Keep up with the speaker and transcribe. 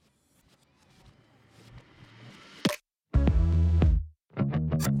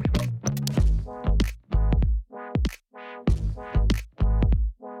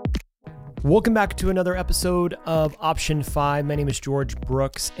Welcome back to another episode of Option 5. My name is George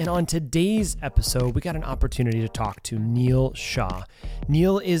Brooks, and on today's episode, we got an opportunity to talk to Neil Shah.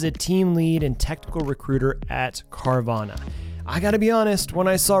 Neil is a team lead and technical recruiter at Carvana. I gotta be honest, when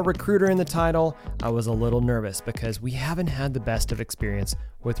I saw recruiter in the title, I was a little nervous because we haven't had the best of experience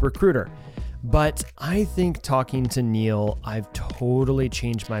with recruiter. But I think talking to Neil, I've totally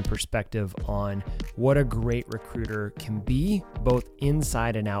changed my perspective on what a great recruiter can be, both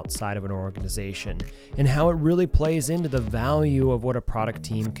inside and outside of an organization, and how it really plays into the value of what a product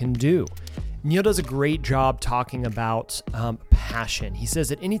team can do. Neil does a great job talking about passion. He says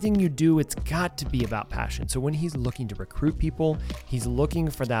that anything you do, it's got to be about passion. So when he's looking to recruit people, he's looking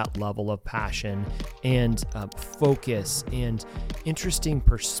for that level of passion and focus and interesting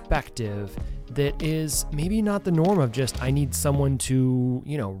perspective that is maybe not the norm of just, I need someone to,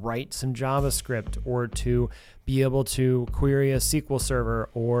 write some JavaScript or to be able to query a SQL server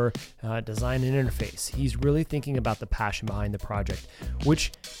or design an interface. He's really thinking about the passion behind the project,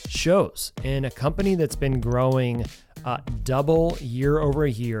 which shows in a company that's been growing double year over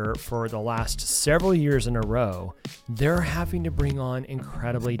year for the last several years in a row. They're having to bring on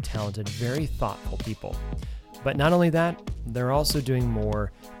incredibly talented, very thoughtful people. But not only that, they're also doing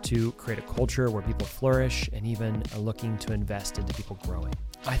more to create a culture where people flourish and even looking to invest into people growing.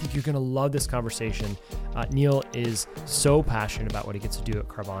 I think you're going to love this conversation. Neil is so passionate about what he gets to do at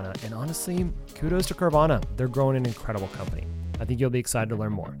Carvana. And honestly, kudos to Carvana. They're growing an incredible company. I think you'll be excited to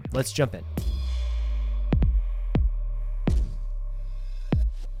learn more. Let's jump in.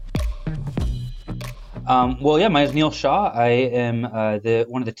 My name is Neil Shah. I am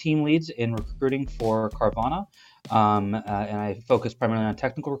one of the team leads in recruiting for Carvana, and I focus primarily on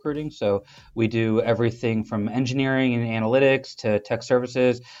technical recruiting. So we do everything from engineering and analytics to tech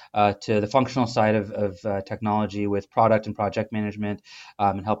services to the functional side of technology with product and project management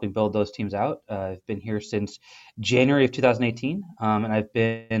and helping build those teams out. I've been here since January of 2018, and I've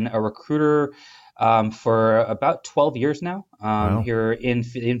been a recruiter for about 12 years now, wow. Here in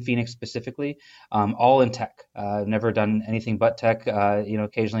Phoenix specifically, all in tech. Never done anything but tech.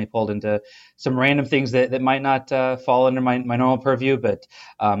 Occasionally pulled into some random things that might not fall under my normal purview, but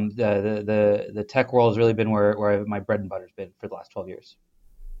the tech world has really been where my bread and butter has been for the last 12 years.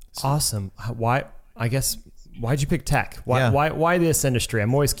 Awesome. Why'd you pick tech? Why this industry?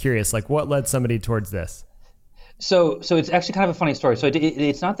 I'm always curious. Like, what led somebody towards this? So it's actually kind of a funny story. So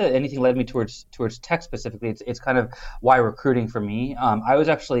it's not that anything led me towards tech specifically. It's kind of why recruiting for me. I was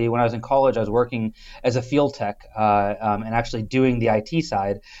actually, when I was in college, I was working as a field tech and actually doing the IT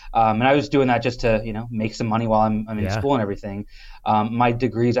side. And I was doing that just to make some money while I'm in school and everything. My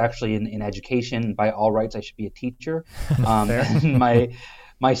degree is actually in education. By all rights, I should be a teacher. And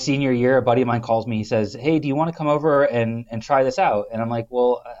my senior year, a buddy of mine calls me. He says, "Hey, do you want to come over and try this out?" And I'm like,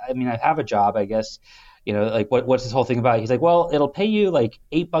 "Well, I mean, I have a job, I guess." What's this whole thing about? He's like, "Well, it'll pay you like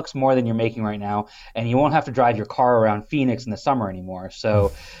 $8 more than you're making right now, and you won't have to drive your car around Phoenix in the summer anymore."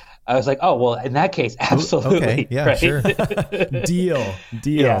 So I was like, "Oh, well, in that case, absolutely." Okay, yeah, right? Sure. Deal.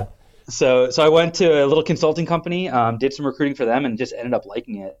 Yeah. So I went to a little consulting company, did some recruiting for them, and just ended up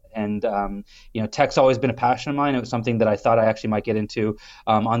liking it. And tech's always been a passion of mine. It was something that I thought I actually might get into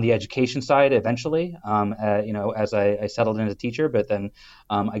on the education side eventually. As I settled in as a teacher, but then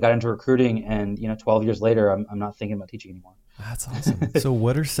I got into recruiting, and 12 years later, I'm not thinking about teaching anymore. That's awesome. So,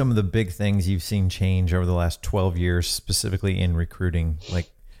 what are some of the big things you've seen change over the last 12 years, specifically in recruiting? Like,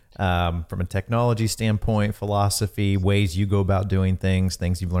 from a technology standpoint, philosophy, ways you go about doing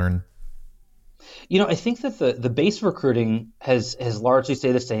things you've learned? I think that the base of recruiting has largely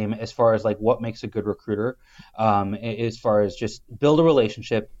stayed the same as far as like what makes a good recruiter, as far as just build a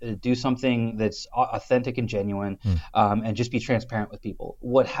relationship, do something that's authentic and genuine, and just be transparent with people.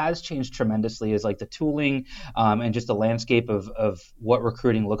 What has changed tremendously is like the tooling and just the landscape of what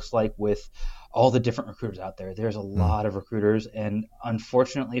recruiting looks like with all the different recruiters out there. There's a lot of recruiters, and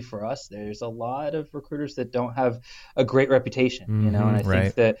unfortunately for us, there's a lot of recruiters that don't have a great reputation, and I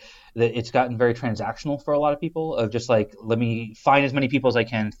think that it's gotten very transactional for a lot of people of just like, let me find as many people as I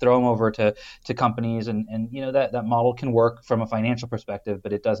can, throw them over to companies, and that model can work from a financial perspective,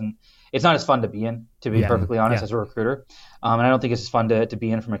 but it's not as fun to be in, to be perfectly honest, as a recruiter. And I don't think it's as fun to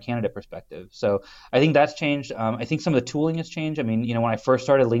be in from a candidate perspective. So I think that's changed. I think some of the tooling has changed. I mean, when I first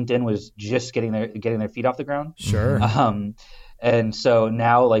started, LinkedIn was just getting their feet off the ground. Sure. And so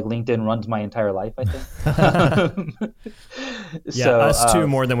now, like, LinkedIn runs my entire life, I think. Us too,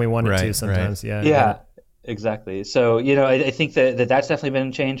 more than we wanted to sometimes. Right. Yeah. Exactly. So, I think that that's definitely been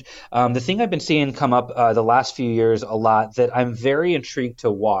a change. The thing I've been seeing come up the last few years a lot that I'm very intrigued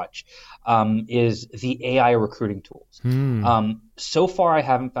to watch is the AI recruiting tools. So far, I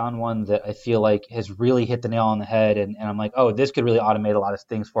haven't found one that I feel like has really hit the nail on the head. And I'm like, oh, this could really automate a lot of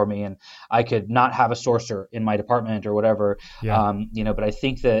things for me. And I could not have a sourcer in my department or whatever. Yeah. But I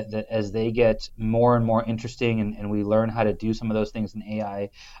think that as they get more and more interesting and we learn how to do some of those things in AI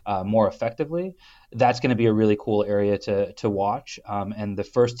more effectively, that's going to be a really cool area to watch. And the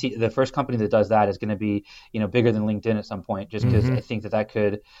first company that does that is going to be, bigger than LinkedIn at some point, just because I think that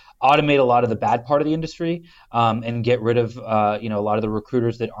could automate a lot of the bad part of the industry, and get rid of, a lot of the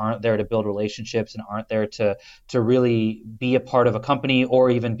recruiters that aren't there to build relationships and aren't there to really be a part of a company or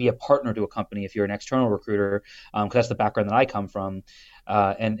even be a partner to a company if you're an external recruiter, because that's the background that I come from.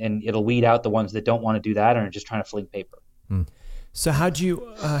 And it'll weed out the ones that don't want to do that and are just trying to fling paper. So how'd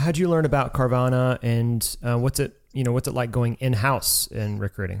you learn about Carvana, and what's it like going in-house in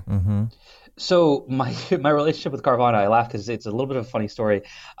recruiting? Mm-hmm. So my relationship with Carvana, I laugh because it's a little bit of a funny story.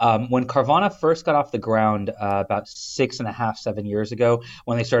 When Carvana first got off the ground about 6.5, 7 years ago,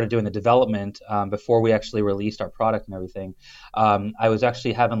 when they started doing the development, before we actually released our product and everything, I was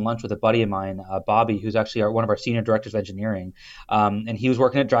actually having lunch with a buddy of mine, Bobby, who's actually one of our senior directors of engineering, and he was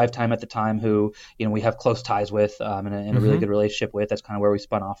working at DriveTime at the time, who we have close ties with, and a really good relationship with. That's kind of where we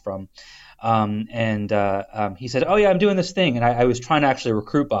spun off from. He said, "Oh yeah, I'm doing this thing," and I was trying to actually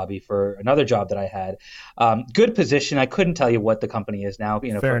recruit Bobby for another job that I had. Good position. I couldn't tell you what the company is now.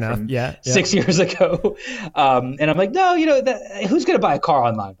 Fair enough. Yeah. 6 years ago. And I'm like, no, who's going to buy a car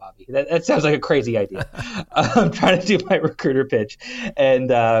online, Bobby? That sounds like a crazy idea. I'm trying to do my recruiter pitch,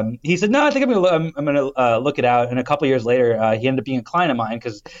 and he said, no, I think I'm going to look it out. And a couple of years later, he ended up being a client of mine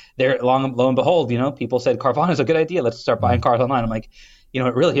because lo and behold, people said Carvana is a good idea. Let's start buying cars online. I'm like, it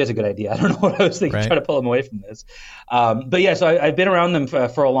really is a good idea. I don't know what I was thinking, trying to pull them away from this. But yeah, so I've been around them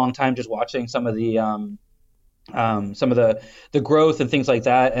for a long time, just watching some of the growth and things like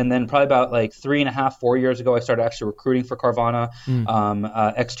that. And then probably about like 3.5, 4 years ago, I started actually recruiting for Carvana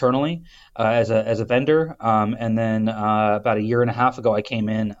externally as a vendor. And then about 1.5 years ago, I came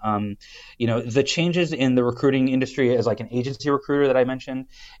in. The changes in the recruiting industry as like an agency recruiter that I mentioned,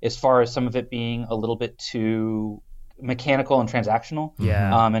 as far as some of it being a little bit too mechanical and transactional,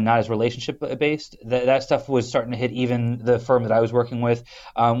 and not as relationship based. That stuff was starting to hit even the firm that I was working with,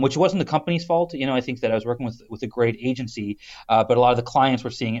 which wasn't the company's fault. I think that I was working with a great agency, but a lot of the clients were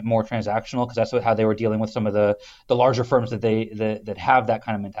seeing it more transactional because that's how they were dealing with some of the larger firms that have that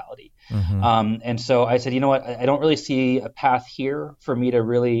kind of mentality. And so I said, you know what, I don't really see a path here for me to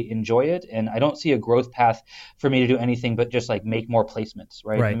really enjoy it, and I don't see a growth path for me to do anything but just like make more placements,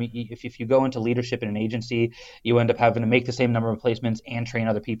 right? I mean, if you go into leadership in an agency, you end up having to make the same number of placements and train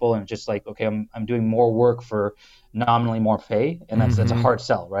other people, and it's just like, okay, I'm doing more work for nominally more pay, and that's a hard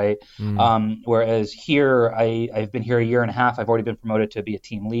sell, right? Whereas here, I've been here 1.5 years. I've already been promoted to be a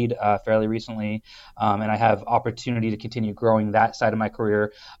team lead fairly recently, and I have opportunity to continue growing that side of my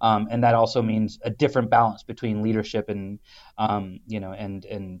career, and that also means a different balance between leadership and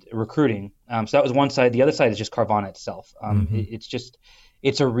and recruiting. So that was one side. The other side is just Carvana itself.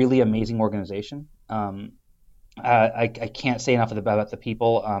 It's a really amazing organization. I can't say enough about the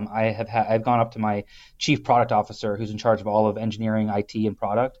people. I've gone up to my chief product officer, who's in charge of all of engineering, IT, and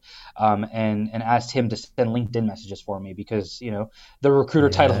product, and asked him to send LinkedIn messages for me because the recruiter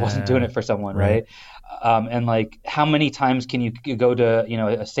title wasn't doing it for someone, right? And like, how many times can you go to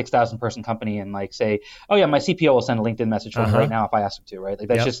a 6,000 person company and like say, oh yeah, my CPO will send a LinkedIn message for me right now if I ask him to, right? Like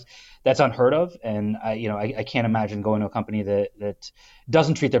that's unheard of, and I can't imagine going to a company that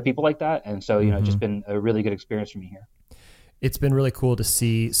doesn't treat their people like that. And so it's just been a really good experience for me here. It's been really cool to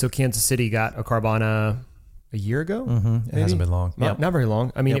see. So Kansas City got a Carvana a year ago. It hasn't been long. Not very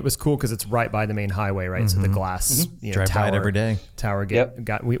long. I mean, it was cool because it's right by the main highway, right? So the glass drive by it every day. Tower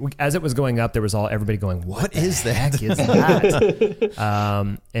got we as it was going up, there was everybody going, "What is that? Heck is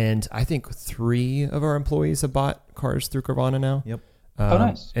that?" And I think 3 of our employees have bought cars through Carvana now. Yep.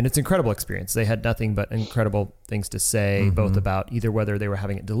 Nice. And it's an incredible experience. They had nothing but incredible things to say, both about either whether they were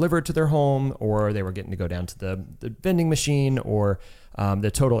having it delivered to their home or they were getting to go down to the vending machine, or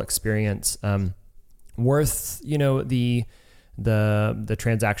the total experience. Worth the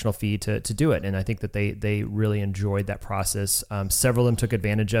transactional fee to do it, and I think that they really enjoyed that process. Several of them took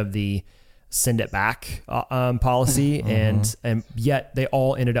advantage of the send it back policy, and yet they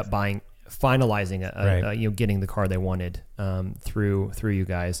all ended up finalizing getting the car they wanted through you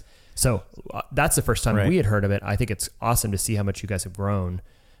guys. So that's the first time we had heard of it. I think it's awesome to see how much you guys have grown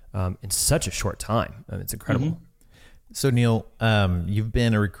in such a short time. It's incredible. So Neil, you've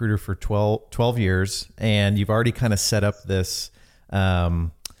been a recruiter for 12 years, and you've already kind of set up this,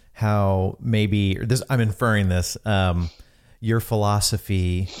 I'm inferring this, your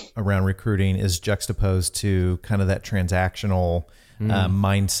philosophy around recruiting is juxtaposed to kind of that transactional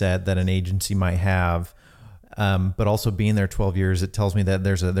mindset that an agency might have. But also being there 12 years, it tells me that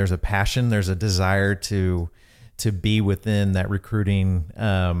there's a passion, there's a desire to be within that recruiting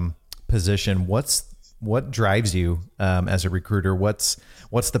position. What drives you as a recruiter? What's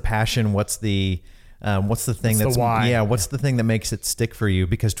the passion? What's the thing that's the why? Yeah, what's the thing that makes it stick for you?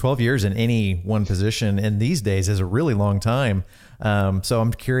 Because 12 years in any one position in these days is a really long time. So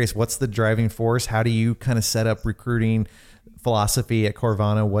I'm curious, what's the driving force? How do you kind of set up recruiting philosophy at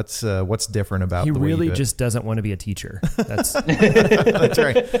Carvana? What's different about he the way really you do it? just doesn't want to be a teacher. That's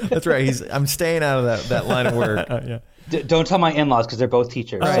That's right. I'm staying out of that line of work. yeah. Don't tell my in-laws because they're both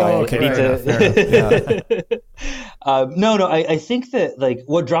teachers. Oh, so okay. Fair enough. No, I think that like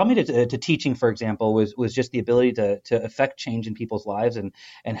what drew me to teaching, for example, was just the ability to affect change in people's lives and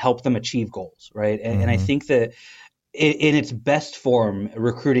help them achieve goals, right? And I think that in its best form,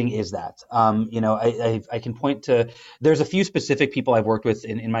 recruiting is that. I can point to, there's a few specific people I've worked with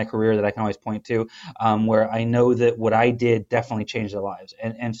in my career that I can always point to, where I know that what I did definitely changed their lives.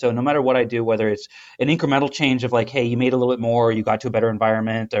 And so no matter what I do, whether it's an incremental change of like, hey, you made a little bit more, you got to a better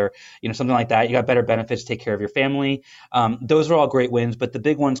environment, or something like that, you got better benefits to take care of your family. Those are all great wins, but the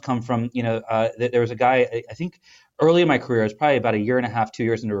big ones come from, there was a guy, I think, early in my career, I was probably about 1.5 years, 2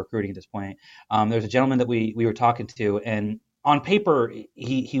 years into recruiting at this point. There's a gentleman that we were talking to, and on paper,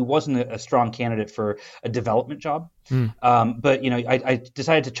 he wasn't a strong candidate for a development job. But I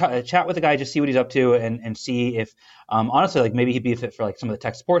decided to chat with the guy, just see what he's up to, and see if honestly, like maybe he'd be a fit for like some of the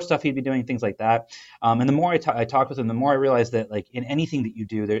tech support stuff he'd be doing, things like that. And the more I talked with him, the more I realized that like in anything that you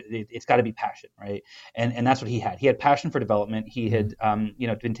do, it's got to be passion, right? And that's what he had. He had passion for development. He had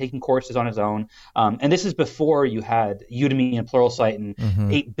been taking courses on his own. And this is before you had Udemy and Pluralsight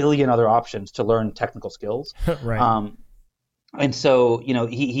and 8 billion other options to learn technical skills. Right. And so,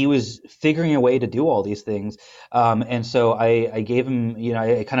 he was figuring a way to do all these things. And so I gave him,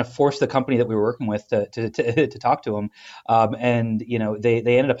 I kind of forced the company that we were working with to talk to him. And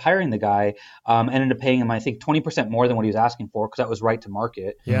they ended up hiring the guy, ended up paying him, I think, 20% more than what he was asking for, because that was right to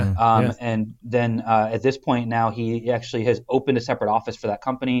market. Yeah. And then at this point now, he actually has opened a separate office for that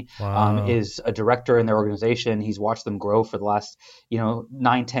company, Wow. is a director in their organization. He's watched them grow for the last,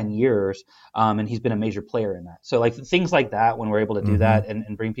 9-10 years. And he's been a major player in that. So like things like that, when we're able to do that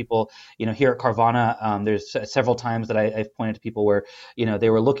and bring people, here at Carvana, there's several times that I've pointed to people where, they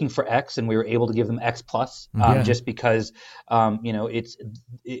were looking for X and we were able to give them X plus, just because,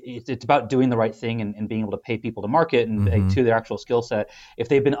 it's about doing the right thing and being able to pay people to market and to their actual skill set. If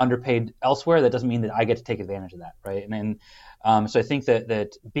they've been underpaid elsewhere, that doesn't mean that I get to take advantage of that, right? So I think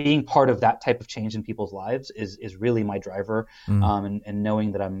that being part of that type of change in people's lives is really my driver, and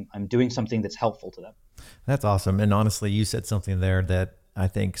knowing that I'm doing something that's helpful to them. That's awesome. And honestly, you said something there that I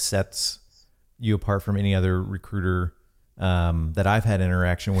think sets you apart from any other recruiter that I've had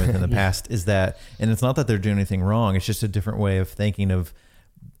interaction with in the past, is that, and it's not that they're doing anything wrong, it's just a different way of thinking of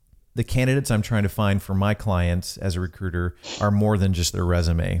the candidates I'm trying to find for my clients as a recruiter are more than just their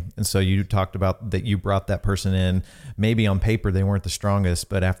resume. And so you talked about that you brought that person in, maybe on paper they weren't the strongest,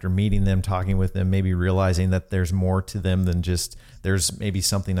 but after meeting them, talking with them, maybe realizing that there's more to them than just, there's maybe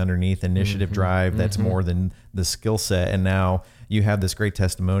something underneath, initiative drive that's more than the skill set. And now you have this great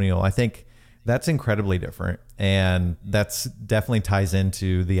testimonial. I think that's incredibly different. And that's definitely ties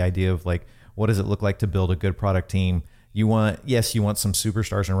into the idea of like, what does it look like to build a good product team? You want some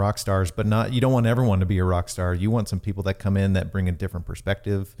superstars and rock stars, but you don't want everyone to be a rock star. You want some people that come in that bring a different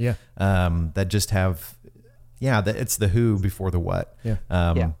perspective. Yeah. That just have, that it's the who before the what. Yeah.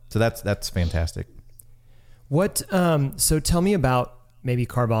 So that's fantastic. So tell me about maybe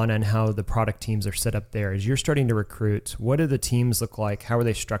Carvana and how the product teams are set up there. As you're starting to recruit, what do the teams look like? How are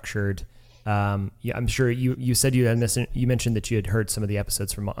they structured? I'm sure you said you mentioned that you had heard some of the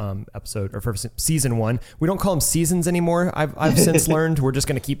episodes from season 1. We don't call them seasons anymore. I've since learned we're just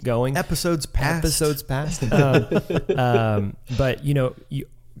going to keep going. Episodes past. But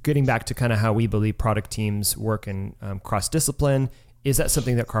getting back to kind of how we believe product teams work in cross discipline, is that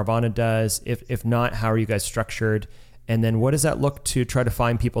something that Carvana does? If not, how are you guys structured? And then what does that look to try to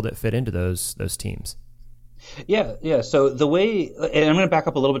find people that fit into those teams? Yeah. So the way, and I'm going to back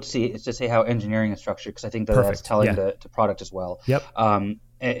up a little bit to say how engineering is structured, because I think that's telling to product as well. Yep.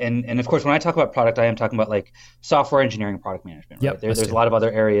 And of course, when I talk about product, I am talking about like software engineering, product management. Right? Yep. There's a lot of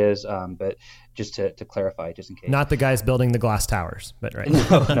other areas, but just to clarify, just in case. Not the guys building the glass towers, but right.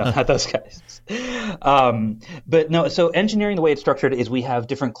 No, not those guys. But no, so engineering, the way it's structured is we have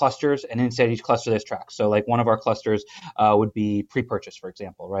different clusters, and inside each cluster there's tracks. So like one of our clusters would be pre-purchase, for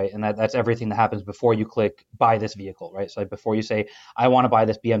example, right? And that's everything that happens before you click buy this vehicle, right? So like before you say, I want to buy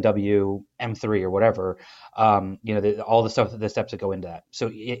this BMW M3 or whatever, all the steps that go into that.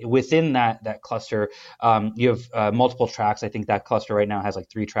 So within that cluster, you have multiple tracks. I think that cluster right now has like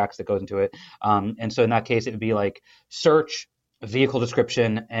 3 tracks that goes into it. And so in that case, it would be like search, vehicle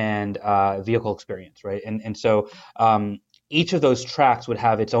description, and vehicle experience, right? And so each of those tracks would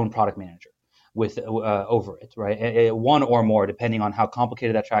have its own product manager with over it, right? One or more, depending on how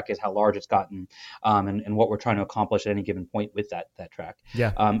complicated that track is, how large it's gotten, and what we're trying to accomplish at any given point with that track.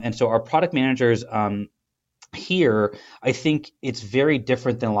 Yeah. And so our product managers here, I think it's very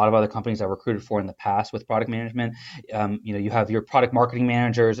different than a lot of other companies I recruited for in the past with product management. You have your product marketing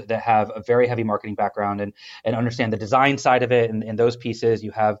managers that have a very heavy marketing background and understand the design side of it and those pieces.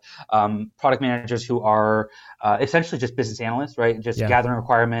 You have product managers who are essentially just business analysts, right? Just gathering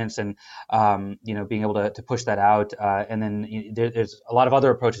requirements and being able to push that out. And then there's a lot of other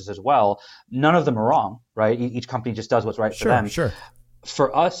approaches as well. None of them are wrong, right? Each company just does what's right for them. Sure.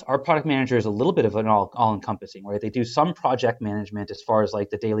 For us, our product manager is a little bit of an all-encompassing, right? They do some project management as far as like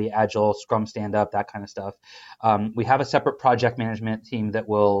the daily agile, Scrum stand-up, that kind of stuff. We have a separate project management team that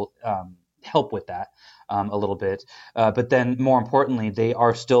will help with that a little bit. But then more importantly, they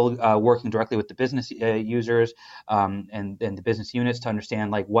are still working directly with the business users and the business units to understand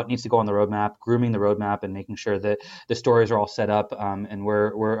like what needs to go on the roadmap, grooming the roadmap and making sure that the stories are all set up. And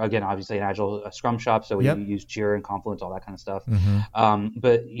we're again, obviously an agile Scrum shop. So we use Jira and Confluence, all that kind of stuff.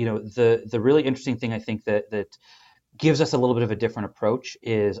 But the really interesting thing I think that gives us a little bit of a different approach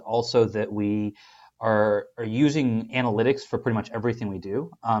is also that we are using analytics for pretty much everything we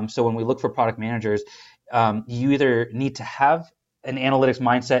do. So when we look for product managers, you either need to have an analytics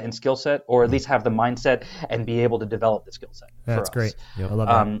mindset and skill set, or at least have the mindset and be able to develop the skill set. That's great. I love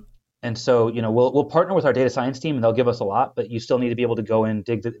that. And so, we'll partner with our data science team, and they'll give us a lot, but you still need to be able to go in,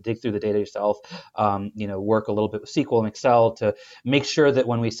 dig through the data yourself. Work a little bit with SQL and Excel to make sure that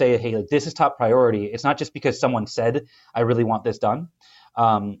when we say, hey, like, this is top priority, it's not just because someone said, I really want this done.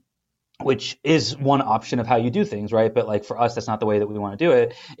 Which is one option of how you do things, right? But like for us, that's not the way that we want to do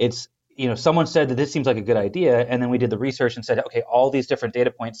it. It's, someone said that this seems like a good idea, and then we did the research and said, okay, all these different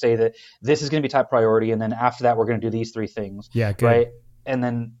data points say that this is going to be top priority, and then after that, we're going to do these 3 things. Yeah, good. Right? And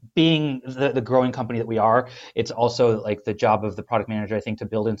then being the growing company that we are, it's also like the job of the product manager, I think, to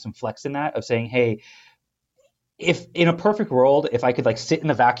build in some flex in that of saying, hey, if in a perfect world, if I could like sit in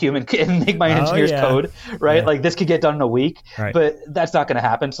the vacuum and make my engineers code, right? Yeah. Like this could get done in a week, right. But that's not going to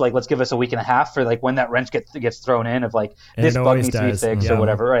happen. So like, let's give us a week and a half for like when that wrench gets thrown in of like this bug needs to be fixed or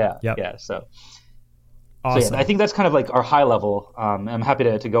whatever. Yeah. So awesome. So I think that's kind of like our high level. I'm happy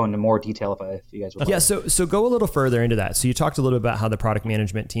to go into more detail if you guys would. Yeah. So go a little further into that. So you talked a little bit about how the product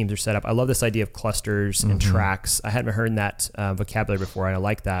management teams are set up. I love this idea of clusters and tracks. I hadn't heard that vocabulary before, and I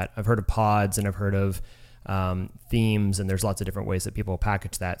like that. I've heard of pods and I've heard of themes, and there's lots of different ways that people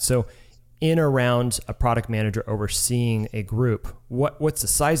package that. So in around a product manager overseeing a group, what's the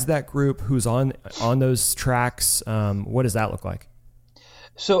size of that group? Who's on those tracks? What does that look like?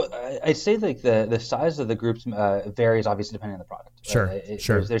 So I'd say like the size of the groups varies obviously depending on the product. Right?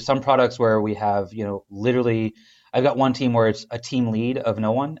 Sure. There's some products where we have, literally I've got one team where it's a team lead of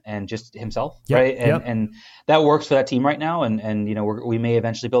no one and just himself, right? And that works for that team right now. And we may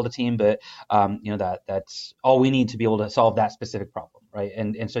eventually build a team, but that's all we need to be able to solve that specific problem, right?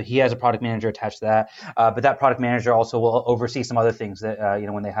 And so he has a product manager attached to that, but that product manager also will oversee some other things that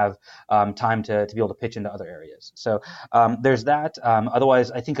when they have time to be able to pitch into other areas. So there's that.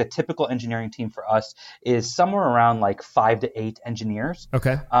 Otherwise, I think a typical engineering team for us is somewhere around like 5 to 8 engineers.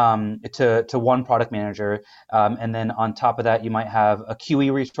 Okay. To one product manager. And then on top of that, you might have a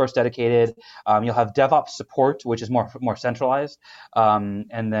QE resource dedicated. You'll have DevOps support, which is more centralized.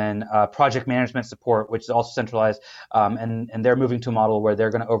 And then project management support, which is also centralized. And they're moving to a model where they're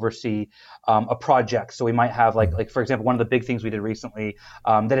going to oversee a project. So we might have like for example, one of the big things we did recently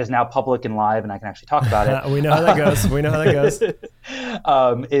that is now public and live, and I can actually talk about it. We know how that goes.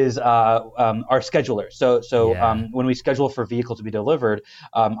 Is our scheduler. So when we schedule for vehicle to be delivered,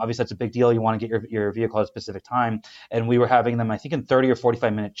 obviously that's a big deal. You want to get your vehicle at a specific time. And we were having them, I think, in 30 or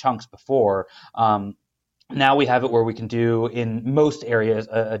 45-minute chunks before. Now we have it where we can do in most areas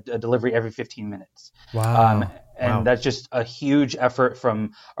a delivery every 15 minutes. Wow. And that's just a huge effort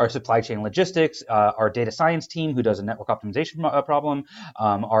from our supply chain logistics, our data science team who does a network optimization problem,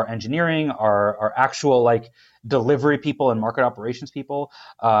 our engineering, our actual delivery people and market operations people.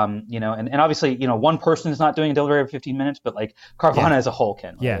 And obviously, one person is not doing delivery every 15 minutes, but like Carvana as a whole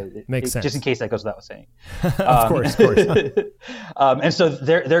can. Right? Yeah, makes sense. Just in case that goes without saying. Of course. And so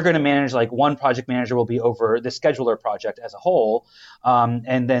they're going to manage, like, one project manager will be over the scheduler project as a whole.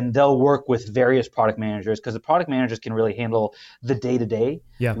 And then they'll work with various product managers, because the product managers can really handle the day-to-day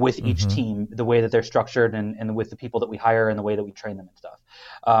with each team, the way that they're structured, and with the people that we hire and the way that we train them and stuff.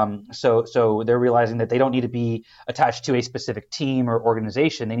 So they're realizing that they don't need to be attached to a specific team or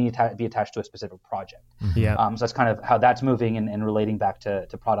organization. They need to be attached to a specific project. So that's kind of how that's moving and relating back to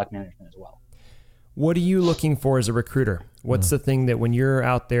product management as well. What are you looking for as a recruiter? What's the thing that when you're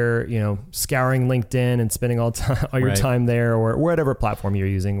out there, scouring LinkedIn and spending all your time there, or whatever platform you're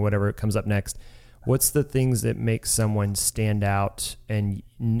using, whatever comes up next, what's the things that make someone stand out and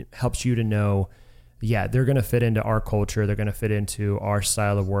helps you to know, they're going to fit into our culture, they're going to fit into our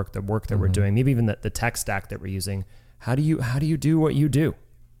style of work, the work that we're doing, maybe even the tech stack that we're using? How do you do what you do?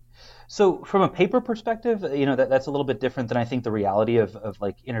 So from a paper perspective, that's a little bit different than I think the reality of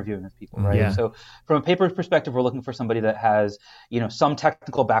like interviewing with people, right? Yeah. So from a paper perspective, we're looking for somebody that has, some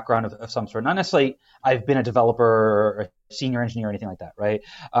technical background of some sort. Not necessarily I've been a developer or a senior engineer or anything like that, right?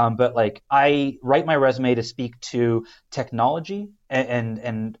 But like, I write my resume to speak to technology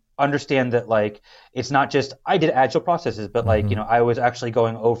and understand that, like, it's not just I did agile processes, but like, I was actually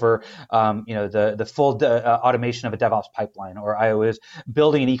going over, the full automation of a DevOps pipeline, or I was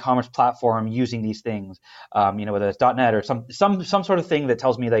building an e-commerce platform using these things, whether it's .NET or some sort of thing that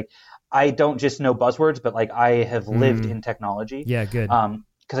tells me, like, I don't just know buzzwords, but like I have lived in technology. Yeah, good.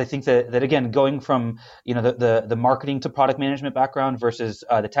 Because I think that again, going from the marketing to product management background versus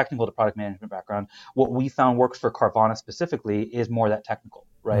the technical to product management background, what we found works for Carvana specifically is more that technical,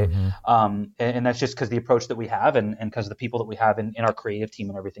 right? And that's just because the approach that we have, and because of the people that we have in our creative team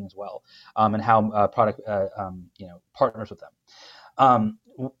and everything as well, and how product partners with them.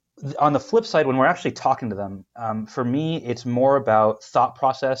 On the flip side, when we're actually talking to them, for me, it's more about thought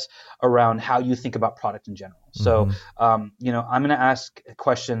process around how you think about product in general. So, I'm going to ask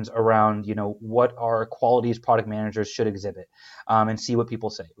questions around, what are qualities product managers should exhibit, and see what people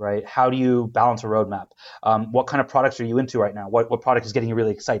say, right? How do you balance a roadmap? What kind of products are you into right now? What product is getting you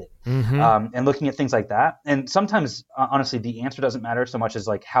really excited? And looking at things like that. And sometimes, honestly, the answer doesn't matter so much as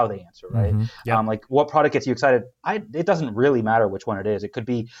like how they answer, right? Like, what product gets you excited? It doesn't really matter which one it is. It could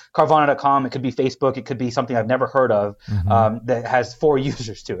be Carvana.com, it could be Facebook, it could be something I've never heard of, that has 4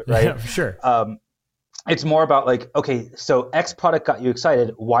 users to it, right? Yeah, sure. It's more about like, okay, so X product got you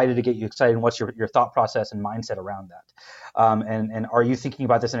excited. Why did it get you excited? And what's your thought process and mindset around that? And are you thinking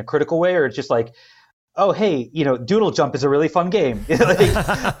about this in a critical way, or just like, oh, hey, Doodle Jump is a really fun game?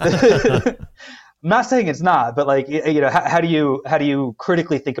 I'm not saying it's not, but like, how do you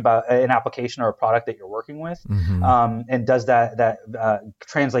critically think about an application or a product that you're working with? And does that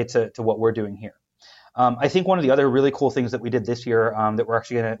translate to what we're doing here? I think one of the other really cool things that we did this year,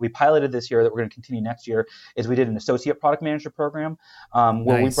 that we piloted this year, that we're going to continue next year, is we did an associate product manager program,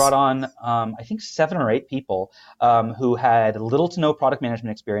 where we brought on, I think 7 or 8 people, who had little to no product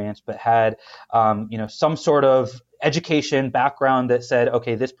management experience, but had, some sort of education background that said,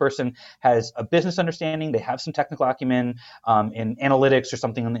 okay, this person has a business understanding, they have some technical acumen in analytics or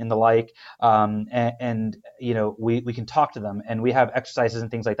something in the like, and we can talk to them, and we have exercises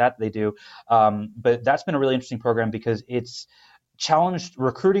and things like that they do. But that's been a really interesting program because it's challenged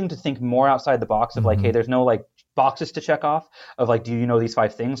recruiting to think more outside the box of like, hey, there's no like boxes to check off of like, do you know these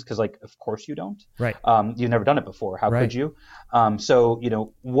 5 things? Because like, of course you don't. Right. You've never done it before. How could you?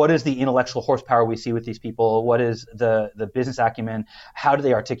 So what is the intellectual horsepower we see with these people? What is the business acumen? How do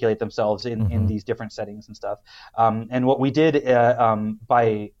they articulate themselves in these different settings and stuff? And what we did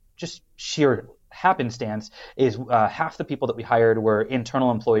by just sheer happenstance is half the people that we hired were internal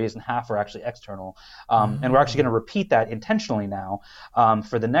employees and half are actually external. And we're actually going to repeat that intentionally now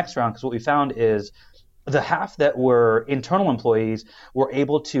for the next round, because what we found is the half that were internal employees were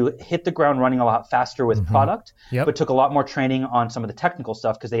able to hit the ground running a lot faster with product, but took a lot more training on some of the technical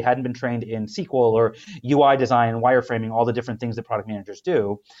stuff because they hadn't been trained in SQL or UI design, wireframing, all the different things that product managers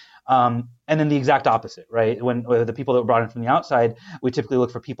do. And then the exact opposite, right? When the people that were brought in from the outside, we typically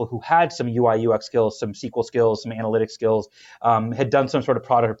look for people who had some UI, UX skills, some SQL skills, some analytics skills, had done some sort of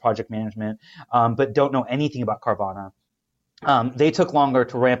product or project management, but don't know anything about Carvana. They took longer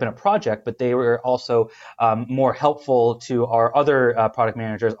to ramp in a project, but they were also more helpful to our other product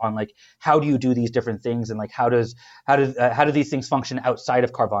managers on like, how do you do these different things, and like how do these things function outside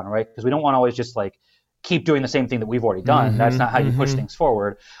of Carvana, right? Because we don't want to always just like keep doing the same thing that we've already done. That's not how you push things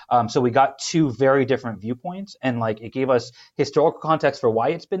forward. So we got two very different viewpoints, and like it gave us historical context for why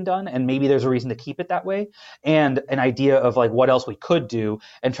it's been done, and maybe there's a reason to keep it that way, and an idea of like what else we could do,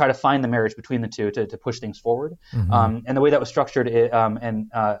 and try to find the marriage between the two to push things forward. And the way that was structured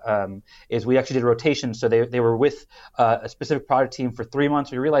is we actually did a rotation. So they were with a specific product team for 3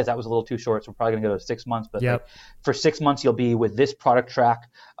 months. We realized that was a little too short, so we're probably going to go to 6 months. But like, for 6 months, you'll be with this product track,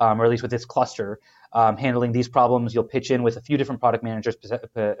 or at least with this cluster, handling these problems. You'll pitch in with a few different product managers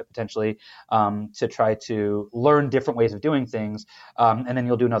potentially to try to learn different ways of doing things, and then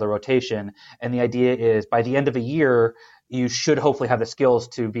you'll do another rotation. And the idea is by the end of a year, you should hopefully have the skills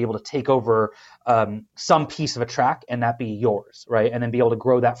to be able to take over some piece of a track and that be yours, right? And then be able to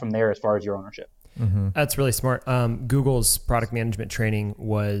grow that from there as far as your ownership. That's really smart. Google's product management training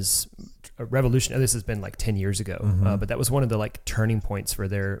was a revolution. This has been like 10 years ago, but that was one of the like turning points for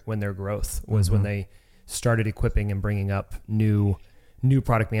their growth was when they started equipping and bringing up new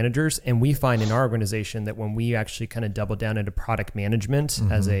product managers. And we find in our organization that when we actually kind of double down into product management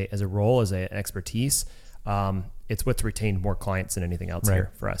as a role, as an expertise, it's what's retained more clients than anything else here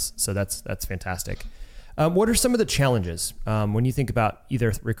for us. So that's fantastic. What are some of the challenges when you think about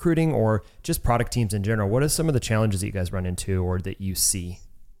either recruiting or just product teams in general? What are some of the challenges that you guys run into or that you see?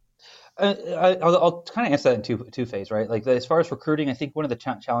 I'll kind of answer that in two phase, right? Like as far as recruiting, I think one of the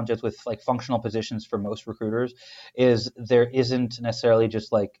challenges with like functional positions for most recruiters is there isn't necessarily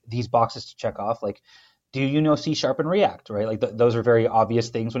just like these boxes to check off. Like, do you know C# and React, right? Like those are very obvious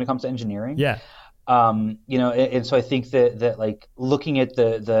things when it comes to engineering. Yeah. And so I think that like looking at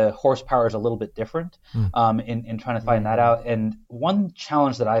the horsepower is a little bit different in trying to find that out. And one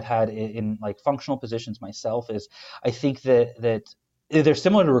challenge that I've had in like functional positions myself is I think that they're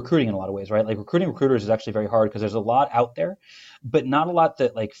similar to recruiting in a lot of ways, right? Like recruiting recruiters is actually very hard because there's a lot out there, but not a lot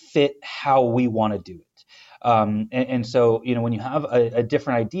that like fit how we want to do it. And so, when you have a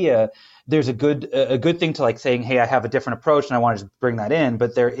different idea, there's a good thing to like saying, hey, I have a different approach and I want to just bring that in.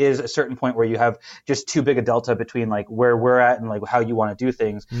 But there is a certain point where you have just too big a delta between like where we're at and like how you want to do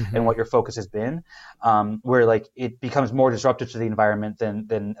things and what your focus has been, where like it becomes more disruptive to the environment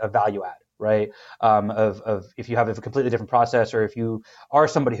than a value add. Right. Of if you have a completely different process, or if you are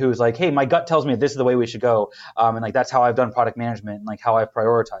somebody who's like, hey, my gut tells me this is the way we should go. And like, that's how I've done product management and like how I've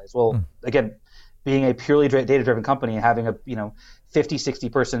prioritized. Well, again, being a purely data-driven company and having a 50, 60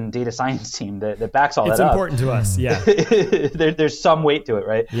 person data science team that backs all that up. It's important to us. Yeah. There's some weight to it.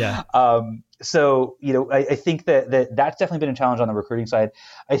 Right. Yeah. So, I think that's definitely been a challenge on the recruiting side.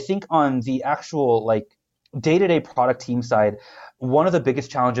 I think on the actual like day-to-day product team side, one of the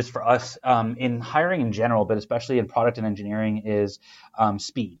biggest challenges for us in hiring in general, but especially in product and engineering, is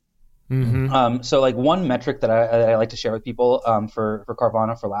speed. So like one metric that I like to share with people for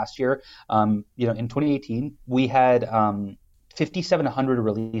Carvana for last year, in 2018, we had 5,700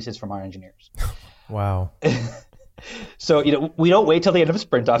 releases from our engineers. Wow. So, we don't wait till the end of a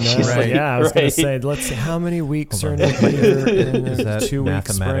sprint, obviously. Right. Yeah, I was going to say, let's see how many weeks are in a year. Is that 2 week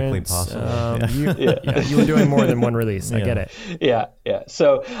mathematically possible? You were doing more than one release. I get it. Yeah.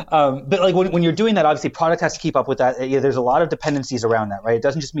 So, but like when you're doing that, obviously product has to keep up with that. There's a lot of dependencies around that, right? It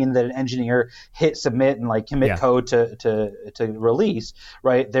doesn't just mean that an engineer hit submit and like commit code to release,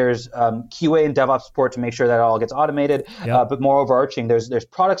 right? There's QA and DevOps support to make sure that all gets automated. But more overarching, there's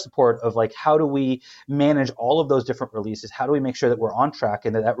product support of like, how do we manage all of those different releases? How do we make sure that we're on track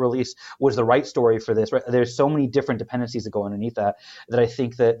and that release was the right story for this? Right? There's so many different dependencies that go underneath that I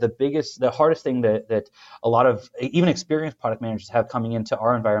think that the hardest thing that a lot of even experienced product managers have coming into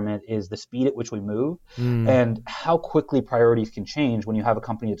our environment is the speed at which we move and how quickly priorities can change when you have a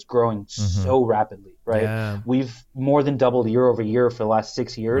company that's growing so rapidly, right? Yeah. We've more than doubled year over year for the last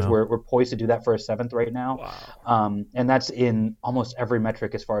 6 years. Wow. We're poised to do that for a seventh right now. Wow. And that's in almost every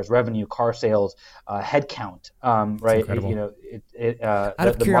metric as far as revenue, car sales, headcount, right? Out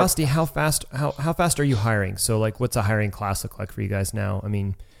of curiosity, how fast are you hiring? So like, what's a hiring class look like for you guys now? I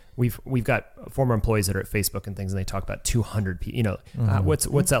mean, we've got former employees that are at Facebook and things, and they talk about 200 people.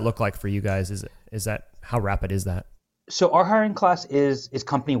 What's that look like for you guys? Is that how rapid is that? So our hiring class is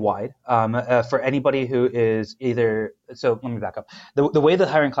company wide for anybody who is either. So let me back up. The way the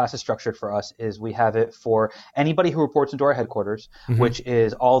hiring class is structured for us is we have it for anybody who reports into our headquarters, which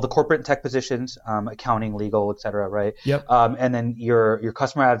is all the corporate and tech positions, accounting, legal, et cetera, right? Yep. And then your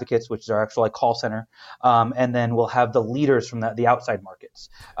customer advocates, which is our actual like call center, and then we'll have the leaders from the outside markets.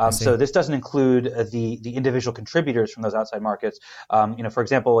 So this doesn't include the individual contributors from those outside markets. For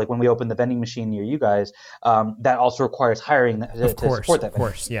example, like when we open the vending machine near you guys, that also requires hiring to support that. Of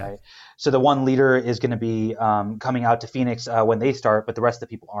course, yeah. Right? So the one leader is going to be coming out to Phoenix when they start, but the rest of the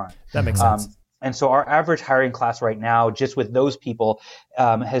people aren't. That makes sense. And so our average hiring class right now, just with those people,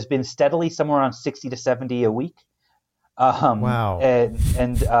 has been steadily somewhere around 60 to 70 a week. Wow. And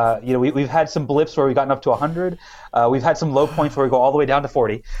we've had some blips where we've gotten up to 100. We've had some low points where we go all the way down to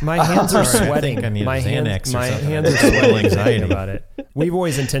 40. My hands are Sorry, I sweating. think I need My Xanax or hands are something. sweating Anxiety. thinking about it. We've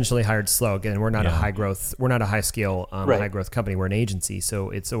always intentionally hired slow. Again, we're not a high growth, we're not a high scale, high growth company. We're an agency, so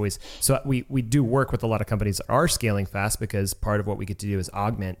it's always we do work with a lot of companies that are scaling fast because part of what we get to do is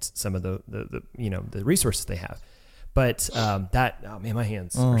augment some of the resources they have. But my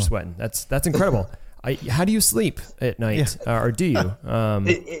hands are sweating. That's incredible. How do you sleep at night, or do you? Am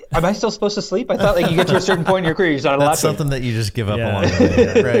I still supposed to sleep? I thought like you get to a certain point in your career, you're not allowed to. That's something that you just give up along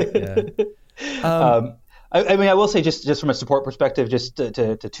the way, right? Yeah. I mean, I will say just from a support perspective, just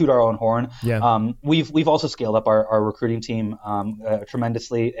to toot our own horn. Yeah. We've also scaled up our recruiting team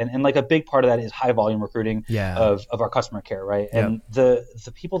tremendously, and like a big part of that is high volume recruiting of our customer care, right? And the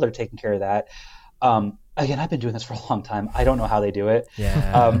people that are taking care of that. Again, I've been doing this for a long time. I don't know how they do it.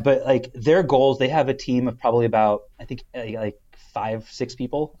 Yeah. But like their goals, they have a team of probably about, I think, like 5-6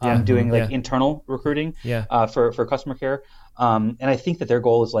 people doing like internal recruiting for customer care. And I think that their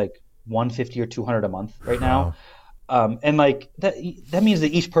goal is like 150 or 200 a month right now. And like that means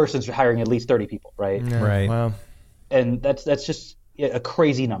that each person's hiring at least 30 people, right? Yeah. Right. Wow. And that's just a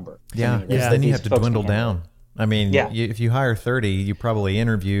crazy number. Yeah. Then you have to dwindle down. I mean, if you hire 30, you probably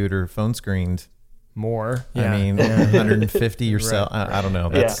interviewed or phone screened more. I mean, 150 yourself. Right. I don't know.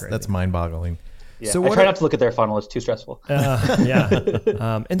 That's mind-boggling. Yeah. So I try not to look at their funnel. It's too stressful.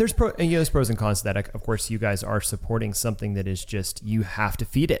 And there's there's pros and cons to that. Of course, you guys are supporting something that is just, you have to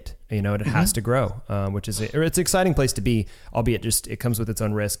feed it. It has to grow, which is it's an exciting place to be, albeit just it comes with its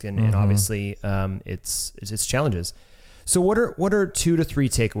own risk and obviously it's challenges. So what are 2 to 3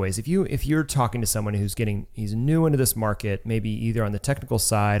 takeaways if you're talking to someone he's new into this market, maybe either on the technical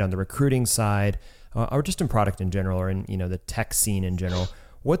side, on the recruiting side, or just in product in general, or in the tech scene in general?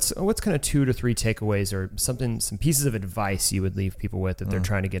 What's kind of 2 to 3 takeaways or some pieces of advice you would leave people with if they're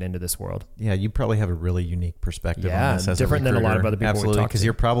trying to get into this world? Yeah, you probably have a really unique perspective on this as different than a lot of other people. Absolutely, because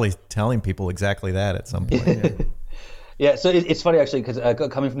you're probably telling people exactly that at some point. Yeah, so it's funny actually because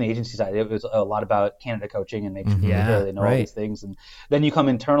coming from the agency side, it was a lot about candidate coaching and making sure they know all these things, and then you come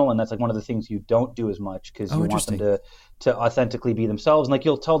internal, and that's like one of the things you don't do as much because you want them to authentically be themselves, and like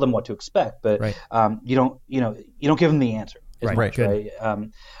you'll tell them what to expect, but you don't give them the answer. Right.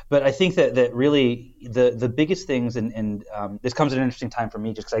 But I think that really the biggest things, and this comes at an interesting time for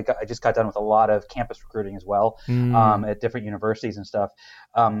me, just because I just got done with a lot of campus recruiting as well at different universities and stuff,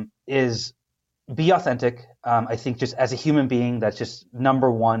 is be authentic. I think just as a human being, that's just number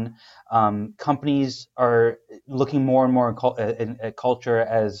one. Companies are looking more and more at culture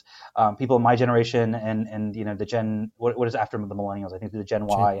as people in my generation and the Gen, what is after the millennials? I think the Gen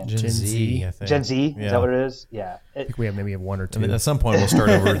Y and Gen Z. I think. Gen Z, is that what it is? Yeah. I think we have maybe 1 or 2. I mean, at some point we'll start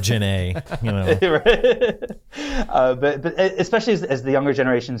over Gen A. But especially as the younger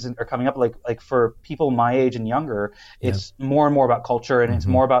generations are coming up, like for people my age and younger, it's more and more about culture, and it's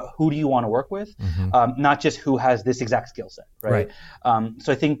more about who do you want to work with, not just who has this exact skill set, right?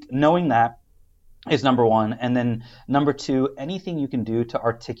 So I think knowing that is number one, and then number two, anything you can do to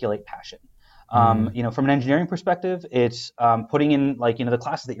articulate passion. From an engineering perspective, it's putting in the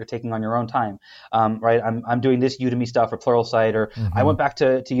classes that you're taking on your own time, right? I'm doing this Udemy stuff or Pluralsight, or I went back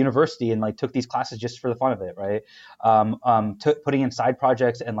to university and took these classes just for the fun of it, right? Putting in side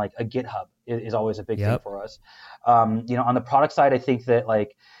projects and a GitHub is always a big thing for us. On the product side, I think that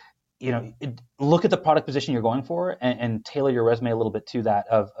look at the product position you're going for and tailor your resume a little bit to that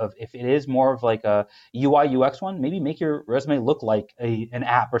of if it is more of a UI UX one, maybe make your resume look like an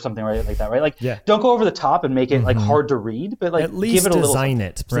app or something, right? Like that, right? Don't go over the top and make it hard to read, but at least give it a little design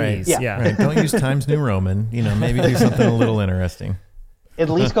it, please. Right. Right. Don't use Times New Roman, maybe do something a little interesting. At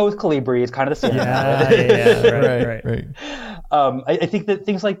least go with Calibri. It's kind of the same. Right. I think that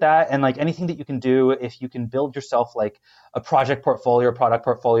things like that, and anything that you can do, if you can build yourself a project portfolio or product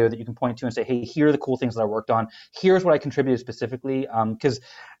portfolio that you can point to and say, hey, here are the cool things that I worked on. Here's what I contributed specifically. Because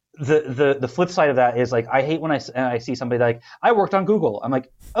the flip side of that is I hate when I see somebody I worked on Google. I'm like,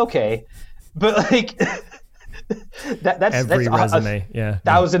 okay, but that's every resume,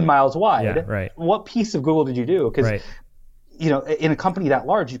 1,000 miles wide. Yeah, right. What piece of Google did you do? Because in a company that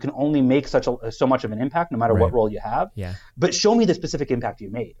large, you can only make so much of an impact, no matter what role you have. Yeah. But show me the specific impact you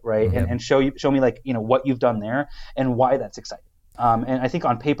made, right? And show me what you've done there and why that's exciting. And I think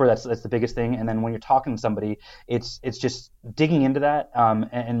on paper that's the biggest thing. And then when you're talking to somebody, it's just digging into that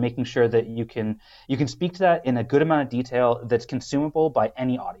and making sure that you can speak to that in a good amount of detail that's consumable by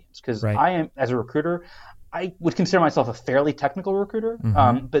any audience. Because I am, as a recruiter, I would consider myself a fairly technical recruiter,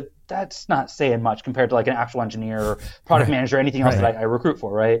 but that's not saying much compared to like an actual engineer or product manager or anything else that I recruit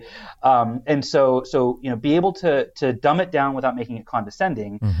for, right? And so be able to dumb it down without making it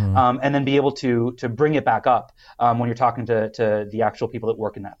condescending, and then be able to bring it back up when you're talking to the actual people that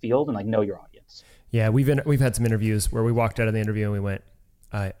work in that field and like know your audience. Yeah, we've had some interviews where we walked out of the interview and we went,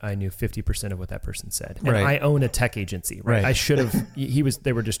 I knew 50% of what that person said. And I own a tech agency, right? I should have,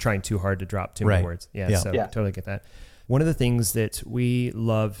 they were just trying too hard to drop too many words. Totally get that. One of the things that we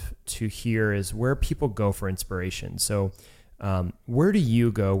love to hear is where people go for inspiration. So where do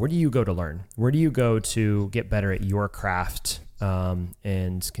you go? Where do you go to learn? Where do you go to get better at your craft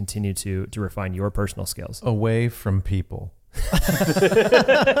and continue to refine your personal skills? Away from people.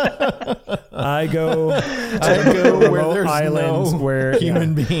 I go where there's islands where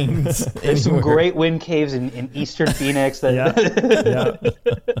human beings. There's some great wind caves in eastern Phoenix. No,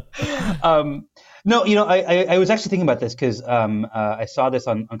 I was actually thinking about this because I saw this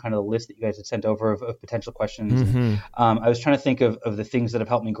on kind of the list that you guys had sent over of potential questions. And, I was trying to think of the things that have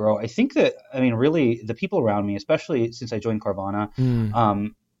helped me grow. I think that, really the people around me, especially since I joined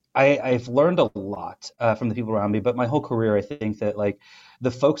Carvana, I've learned a lot from the people around me, but my whole career, I think that like the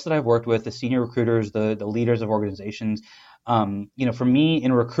folks that I've worked with, the senior recruiters, the leaders of organizations, for me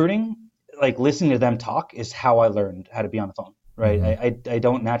in recruiting, like listening to them talk is how I learned how to be on the phone. Right. I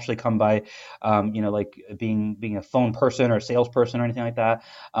don't naturally come by, like being a phone person or a salesperson or anything like that.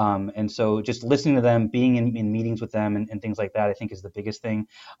 And so just listening to them, being in meetings with them and things like that, I think is the biggest thing,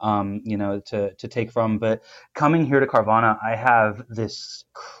 to take from. But coming here to Carvana, I have this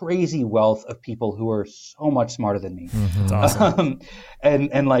crazy wealth of people who are so much smarter than me. That's awesome.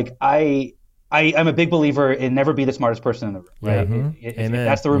 And like I'm a big believer in never be the smartest person in the room, right? If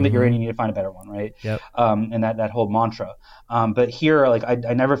that's the room that you're in, you need to find a better one, right? Yep. And that whole mantra. But here, like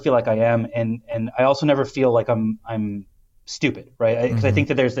I never feel like I am, and I also never feel like I'm stupid, right? Because I think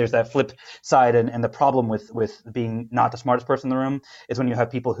that there's that flip side, and the problem with being not the smartest person in the room is when you have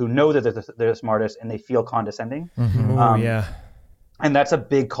people who know that they're the smartest and they feel condescending. And that's a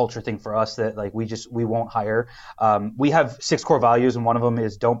big culture thing for us that like we won't hire. We have 6 core values, and one of them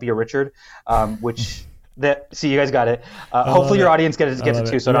is don't be a Richard, which see, you guys got it. Hopefully your audience gets it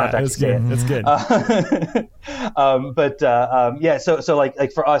too, so I don't have to actually say it. That's good. So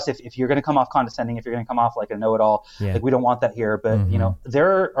like for us, if you're going to come off condescending, if you're going to come off like a know-it-all, like we don't want that here. But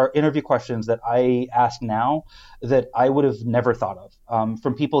there are interview questions that I ask now that I would have never thought of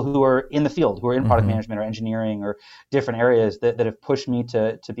from people who are in the field, who are in product management or engineering or different areas that have pushed me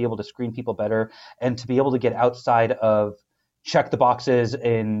to be able to screen people better and to be able to get outside of check the boxes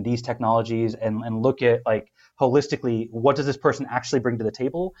in these technologies and look at like holistically, what does this person actually bring to the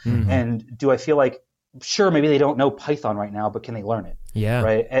table? And do I feel like, sure, maybe they don't know Python right now, but can they learn it? Yeah.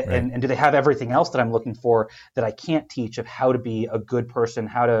 Right. And do they have everything else that I'm looking for that I can't teach of how to be a good person,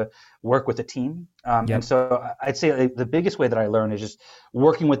 how to work with a team? And so I'd say the biggest way that I learn is just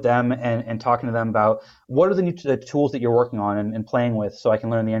working with them and talking to them about what are the new tools that you're working on and playing with so I can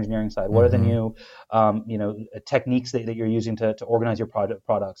learn the engineering side. What are the new, techniques that you're using to organize your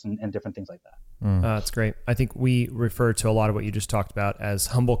products and different things like that. That's great. I think we refer to a lot of what you just talked about as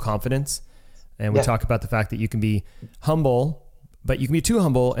humble confidence. And we talk about the fact that you can be humble, but you can be too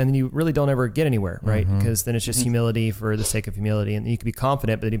humble and then you really don't ever get anywhere, right? Because then it's just humility for the sake of humility. And you can be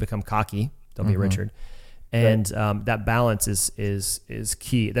confident, but then you become cocky. Don't be Richard. And that balance is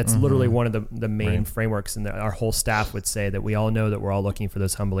key. That's literally one of the main frameworks. And our whole staff would say that we all know that we're all looking for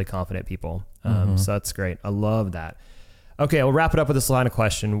those humbly confident people. So that's great. I love that. Okay, we'll wrap it up with this line of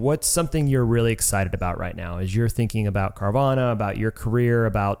question. What's something you're really excited about right now as you're thinking about Carvana, about your career,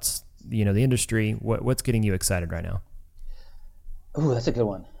 about the industry? What's getting you excited right now? Oh, that's a good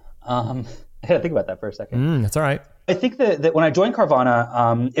one. I had to think about that for a second. That's all right. I think that when I joined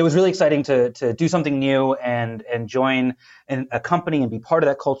Carvana, it was really exciting to do something new and join a company and be part of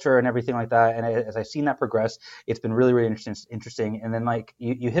that culture and everything like that. And as I've seen that progress, it's been really, really interesting. And then like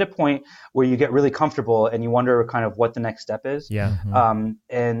you hit a point where you get really comfortable and you wonder kind of what the next step is. Yeah.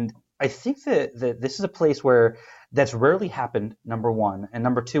 And I think that this is a place where that's rarely happened, number one. And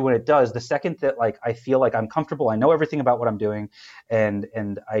number two, when it does, the second that like I feel like I'm comfortable, I know everything about what I'm doing, and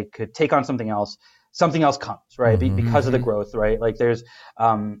I could take on something else comes, right? Because of the growth, right? Like there's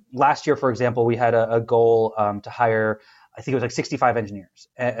last year, for example, we had a goal to hire, I think it was like 65 engineers,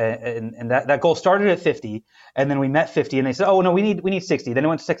 and that goal started at 50, and then we met 50, and they said, "Oh no, we need 60." Then it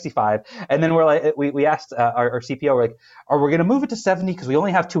went to 65, and then we're like, we asked our CPO, we're like, "Are we going to move it to 70? Because we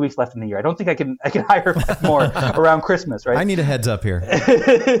only have 2 weeks left in the year. I don't think I can hire more around Christmas, right?" I need a heads up here.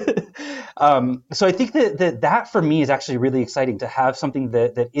 So I think that for me is actually really exciting to have something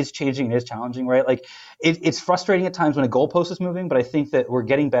that is changing and is challenging, right? Like it's frustrating at times when a goalpost is moving, but I think that we're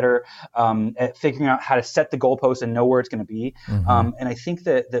getting better at figuring out how to set the goalpost and know where it's going to be. And I think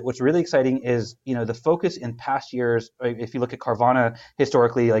that what's really exciting is, the focus in past years, if you look at Carvana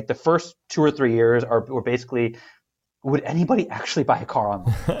historically, like the first 2 or 3 years were basically, would anybody actually buy a car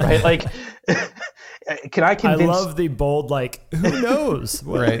online, right? Like, can I convince? I love the bold, like, who knows?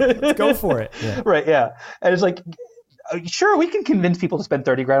 Right. Let's go for it. Yeah. Right. Yeah. And it's like, sure, we can convince people to spend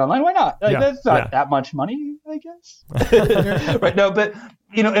 $30,000 online. Why not? Like, that's not that much money, I guess. Right. No, but,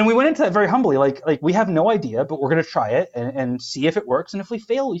 and we went into that very humbly. Like we have no idea, but we're going to try it and see if it works. And if we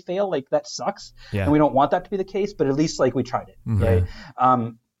fail, we fail. Like, that sucks. Yeah. And we don't want that to be the case, but at least like we tried it. Right.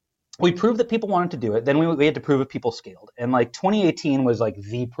 We proved that people wanted to do it. Then we had to prove if people scaled. And like 2018 was like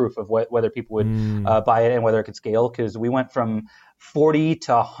the proof of whether people would buy it and whether it could scale, because we went from 40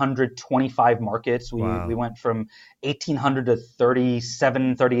 to 125 markets. We went from 1,800 to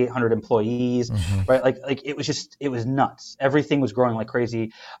 3,800 employees, right? Like it was nuts. Everything was growing like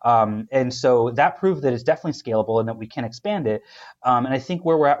crazy. And so that proved that it's definitely scalable and that we can expand it. And I think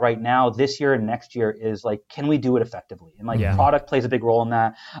where we're at right now, this year and next year, is like, can we do it effectively? And like product plays a big role in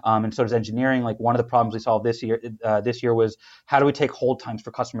that. And so does engineering. Like, one of the problems we solved this year was, how do we take hold times for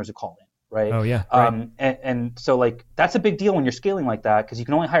customers who call in? Right. Oh yeah. Right. And so like, that's a big deal when you're scaling like that, because you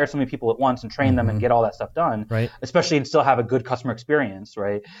can only hire so many people at once and train them and get all that stuff done. Right. Especially, and still have a good customer experience.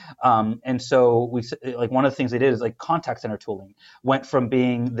 Right. And so one of the things they did is like, contact center tooling went from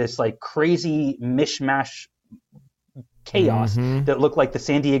being this like crazy mishmash chaos that looked like the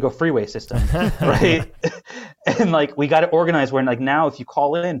San Diego freeway system, right? And like, we got it organized where like, now if you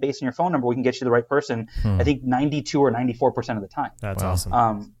call in based on your phone number, we can get you the right person. I think 92 or 94% of the time. That's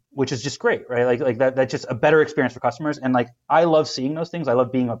awesome. Which is just great, right? Like that's just a better experience for customers. And like, I love seeing those things. I love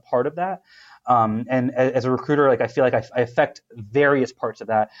being a part of that. And as a recruiter, like, I feel like I affect various parts of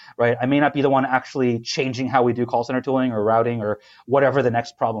that, right? I may not be the one actually changing how we do call center tooling or routing or whatever the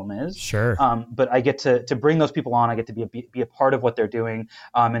next problem is. Sure. But I get to bring those people on. I get to be a part of what they're doing,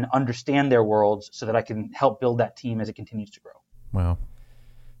 and understand their worlds so that I can help build that team as it continues to grow. Wow.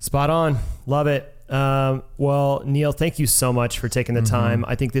 Spot on. Love it. Well, Neil, thank you so much for taking the time.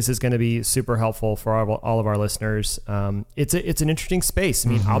 I think this is going to be super helpful for all of our listeners. It's an interesting space. I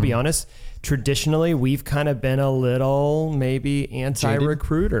mean, I'll be honest, traditionally, we've kind of been a little maybe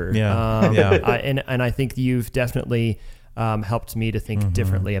anti-recruiter. And I think you've definitely helped me to think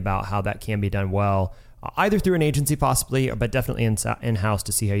differently about how that can be done well. Either through an agency possibly, but definitely in-house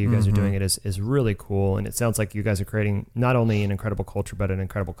to see how you guys are doing it is really cool. And it sounds like you guys are creating not only an incredible culture, but an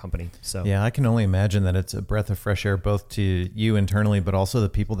incredible company. So yeah, I can only imagine that it's a breath of fresh air, both to you internally, but also the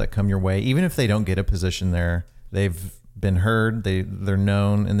people that come your way. Even if they don't get a position there, they've been heard, they're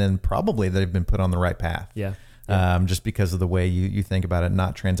known, and then probably they've been put on the right path. Yeah. Just because of the way you think about it,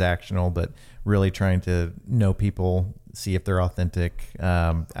 not transactional, but really trying to know people, see if they're authentic.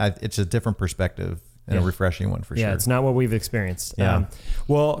 It's a different perspective. And a refreshing one for sure. Yeah, it's not what we've experienced. Yeah.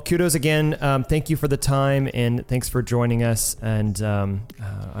 Well, kudos again. Thank you for the time, and thanks for joining us. And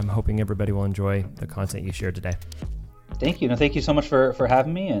I'm hoping everybody will enjoy the content you shared today. Thank you. No, thank you so much for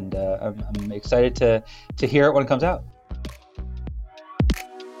having me, and I'm excited to hear it when it comes out.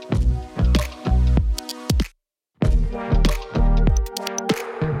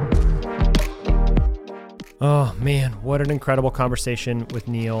 Oh man, what an incredible conversation with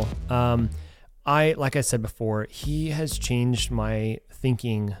Neil. Like I said before, he has changed my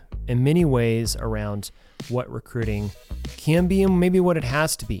thinking in many ways around what recruiting can be and maybe what it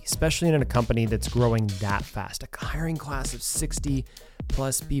has to be, especially in a company that's growing that fast. A hiring class of 60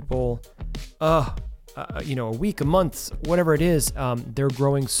 plus people, a week, a month, whatever it is, they're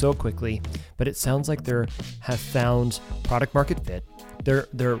growing so quickly, but it sounds like they have found product market fit.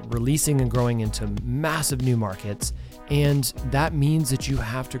 They're releasing and growing into massive new markets. And that means that you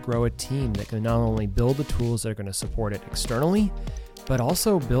have to grow a team that can not only build the tools that are going to support it externally, but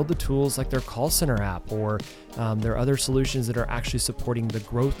also build the tools like their call center app or their other solutions that are actually supporting the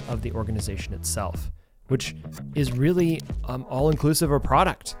growth of the organization itself, which is really all-inclusive of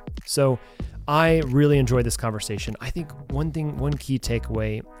product. So I really enjoyed this conversation. I think one key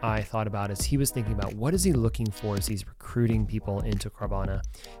takeaway I thought about is he was thinking about what is he looking for as he's recruiting people into Carvana.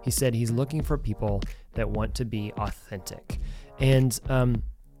 He said he's looking for people that want to be authentic. And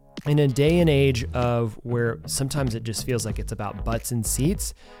in a day and age of where sometimes it just feels like it's about butts and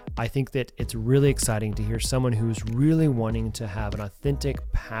seats, I think that it's really exciting to hear someone who's really wanting to have an authentic,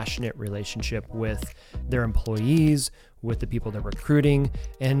 passionate relationship with their employees, with the people they're recruiting,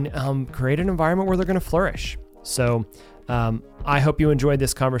 and create an environment where they're going to flourish. So I hope you enjoyed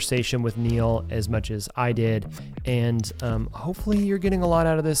this conversation with Neil as much as I did, and hopefully you're getting a lot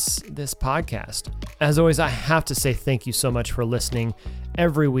out of this podcast. As always, I have to say thank you so much for listening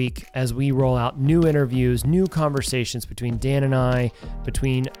every week as we roll out new interviews, new conversations between Dan and I,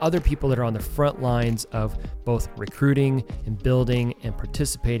 between other people that are on the front lines of both recruiting and building and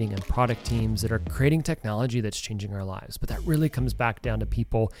participating in product teams that are creating technology that's changing our lives. But that really comes back down to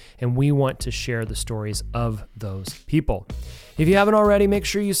people, and we want to share the stories of those people. If you haven't already, make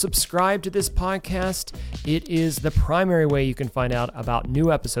sure you subscribe to this podcast. It is the primary way you can find out about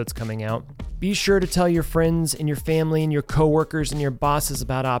new episodes coming out. Be sure to tell your friends and your family and your coworkers and your bosses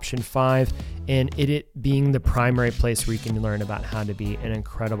about Option 5, and it being the primary place where you can learn about how to be an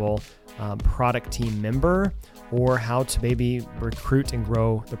incredible product team member, or how to maybe recruit and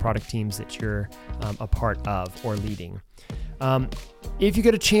grow the product teams that you're a part of or leading. If you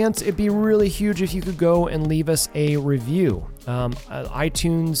get a chance, it'd be really huge if you could go and leave us a review.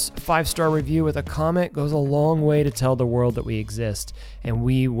 iTunes 5-star review with a comment goes a long way to tell the world that we exist, and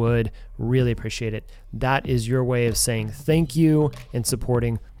we would really appreciate it. That is your way of saying thank you and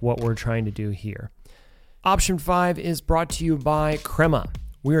supporting what we're trying to do here. Option 5 is brought to you by Crema.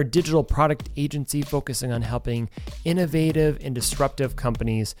 We're a digital product agency focusing on helping innovative and disruptive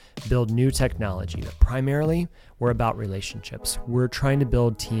companies build new technology. But primarily, we're about relationships. We're trying to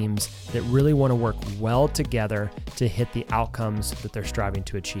build teams that really want to work well together to hit the outcomes that they're striving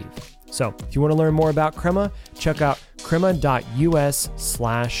to achieve. So if you want to learn more about Crema, check out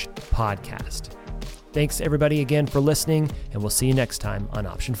crema.us/podcast. Thanks everybody again for listening, and we'll see you next time on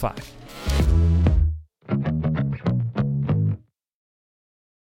Option 5.